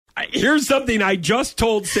Here's something I just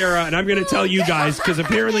told Sarah, and I'm going to tell you guys, because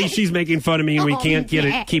apparently she's making fun of me and we can't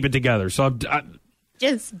keep it together. So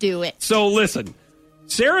just do it. So listen,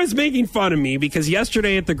 Sarah's making fun of me because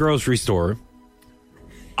yesterday at the grocery store,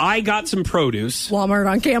 I got some produce. Walmart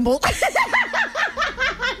on Campbell.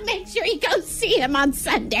 Make sure you go see him on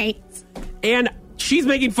Sundays. And she's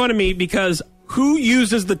making fun of me because who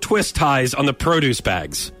uses the twist ties on the produce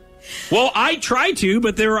bags? Well, I tried to,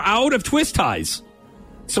 but they were out of twist ties.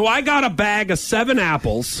 So I got a bag of 7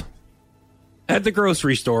 apples at the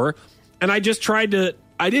grocery store, and I just tried to...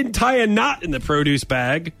 I didn't tie a knot in the produce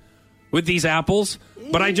bag with these apples,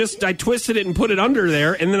 but I twisted it and put it under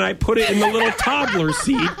there, and then I put it in the little toddler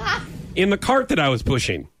seat in the cart that I was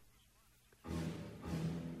pushing.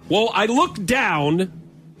 Well, I looked down,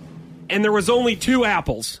 and there was only 2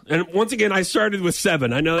 apples. And once again, I started with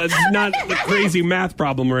 7. I know that's not a crazy math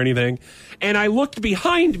problem or anything. And I looked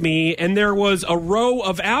behind me, and there was a row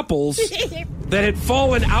of apples that had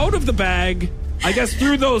fallen out of the bag, I guess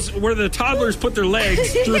through those, where the toddlers put their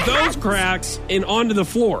legs, through those cracks and onto the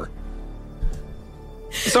floor.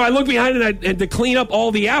 So I looked behind and I had to clean up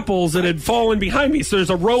all the apples that had fallen behind me. So there's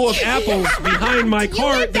a row of apples behind my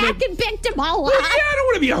cart. You went back and picked them all up. Well, yeah, I don't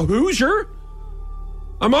want to be a Hoosier.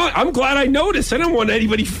 I'm glad I noticed. I don't want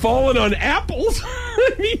anybody falling on apples.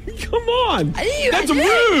 I mean, come on. That's rude.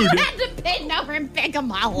 You had to bend over and pick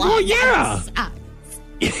them all up. Well, yeah.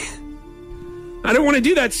 I don't want to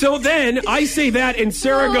do that. So then I say that, and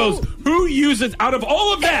Sarah goes, who uses, out of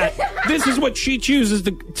all of that, this is what she chooses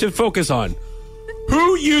to focus on.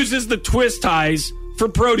 Who uses the twist ties for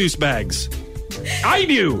produce bags? I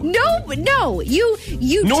do. No.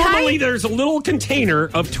 You normally there's a little container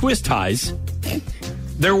of twist ties.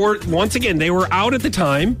 There were, once again, they were out at the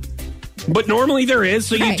time, but normally there is,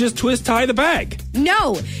 so you just twist tie the bag.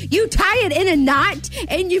 No, you tie it in a knot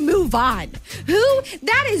and you move on.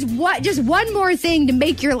 That is just one more thing to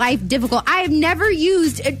make your life difficult. I have never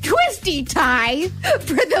used a twisty tie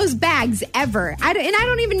for those bags ever. I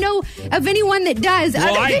don't even know of anyone that does.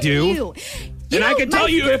 Well, I do. You. And I can tell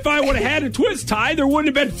you, if I would have had a twist tie, there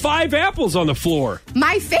wouldn't have been 5 apples on the floor.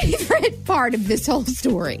 My favorite part of this whole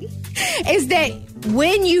story is that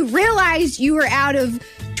when you realized you were out of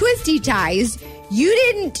twisty ties, you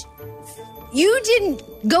didn't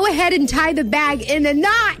go ahead and tie the bag in a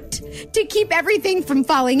knot to keep everything from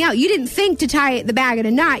falling out. You didn't think to tie the bag in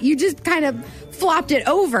a knot. You just kind of flopped it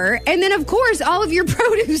over, and then of course all of your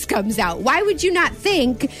produce comes out. Why would you not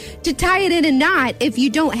think to tie it in a knot if you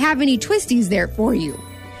don't have any twisties there for you?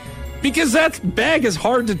 Because that bag is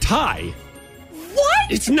hard to tie.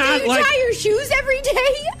 What? It's not Do you like tie your shoes every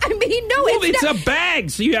day? I mean, no. Well, it's a bag,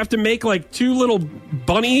 so you have to make like 2 little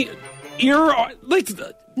bunny ear.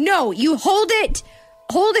 No, you hold it,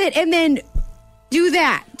 and then do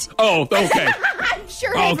that. Oh, okay. I'm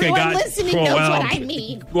sure everyone listening knows what I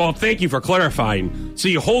mean. Well, thank you for clarifying. So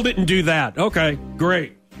you hold it and do that. Okay,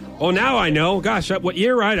 great. Oh, now I know. Gosh,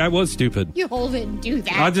 you're right. I was stupid. You hold it and do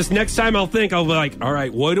that. Next time I'll be like, all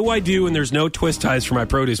right, what do I do when there's no twist ties for my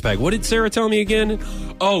produce bag? What did Sarah tell me again?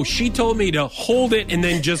 Oh, she told me to hold it and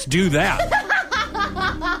then just do that.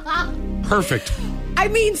 Perfect. I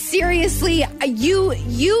mean, seriously,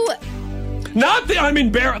 you... Not that I'm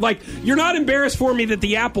embarrassed. Like, you're not embarrassed for me that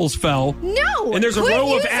the apples fell. No. And there's a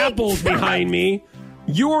row of apples behind me.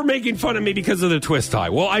 You're making fun of me because of the twist tie.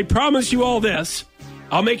 Well, I promise you all this.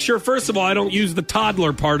 I'll make sure, first of all, I don't use the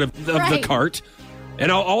toddler part of the cart.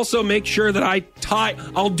 And I'll also make sure that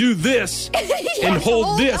I'll do this and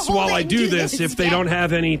hold this while I do this if they don't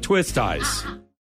have any twist ties.